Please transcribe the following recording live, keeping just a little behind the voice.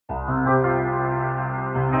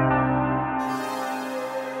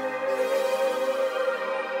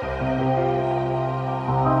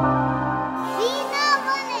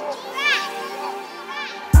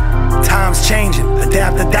Times changing,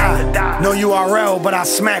 adapt or die. No URL, but I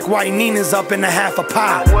smack white Ninas up in a half a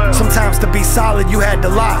pie. Sometimes to be solid, you had to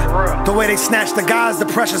lie. The way they snatched the guys, the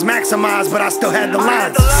pressure's maximized, but I still had the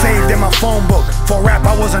lines saved in my phone book. For rap,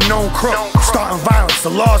 I was a known crook. Starting violence, the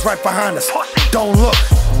law's right behind us. Don't look.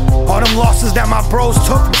 All them losses that my bros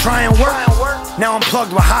took from trying work. Now I'm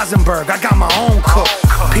plugged with Heisenberg, I got my own cook.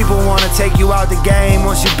 People wanna take you out the game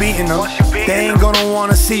once you beating them. They ain't gonna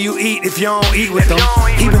wanna see you eat if you don't eat with them.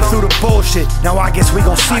 He been through the bullshit, now I guess we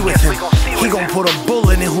gon' see with him. He gon' put a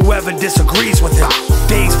bullet in whoever disagrees with him.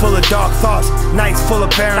 Days full of dark thoughts, nights full of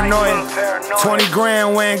paranoia. 20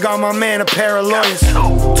 grand went, got my man a pair of lawyers.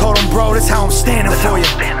 Told him, bro, this how I'm standing for you.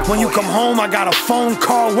 When you come home, I got a phone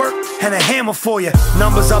call, work, and a hammer for you.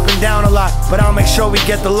 Numbers up and down a lot, but I'll make sure we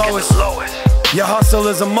get the lowest. Your hustle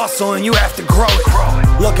is a muscle and you have to grow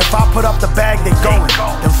it. Look, if I put up the bag, they going.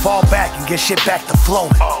 Then fall back and get shit back to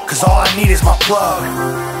flowing. Cause all I need is my plug.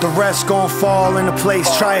 The rest gon' fall into place,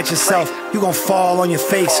 try it yourself. You gon' fall on your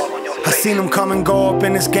face. I seen them come and go up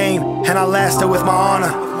in this game, and I lasted with my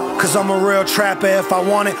honor. Cause I'm a real trapper, if I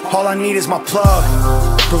want it, all I need is my plug.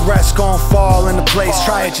 The rest gon' fall into place,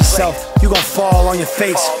 try it yourself. You gon' fall on your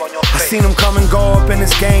face. I seen them come and go up in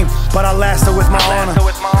this game, but I lasted with my honor.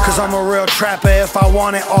 Cause I'm a real trapper, if I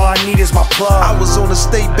want it, all I need is my plug. I was on a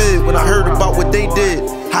state bid when I heard about what they did.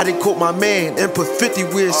 How they caught my man and put 50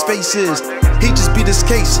 where his face is. He just beat his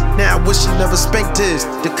case, now I wish he never spanked his.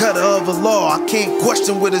 The cutter of a law, I can't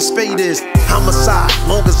question what his fate is. Homicide,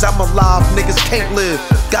 long as I'm alive, niggas can't live.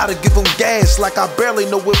 Gotta give him gas like I barely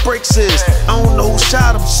know what brakes is. I don't know who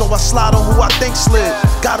shot him, so I slide on who I think slid.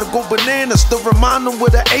 Gotta go bananas to remind them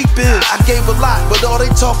where the ape is. I gave a lot, but all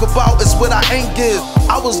they talk about is what I ain't give.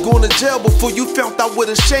 I was going to jail before you found out what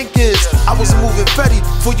a shank is. I was moving Fetty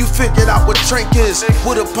before you figured out what drink is.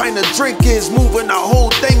 What a pint of drink is, moving the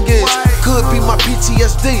whole thing is. Could be my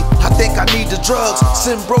PTSD, I think I need the drugs.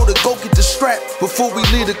 Send bro to go get the strap before we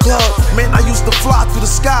leave the club. Man, I used to fly through the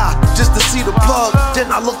sky just to see the plug.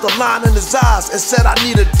 Then I looked a line in his eyes and said I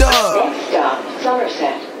need a dub. Next stop,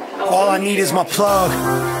 Somerset. All I need is my plug.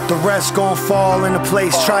 The rest gon' fall into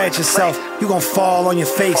place, try it yourself. You gon' fall on your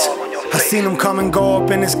face. I seen them come and go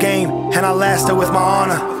up in this game, and I lasted with my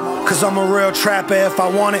honor. Cause I'm a real trapper, if I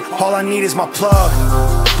want it, all I need is my plug.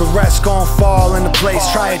 The rest gon' fall into place,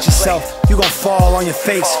 try it yourself. You gon' fall on your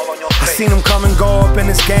face. I seen them come and go up in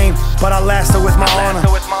this game, but I lasted with my honor.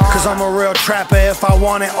 Cause I'm a real trapper, if I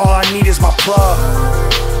want it, all I need is my plug.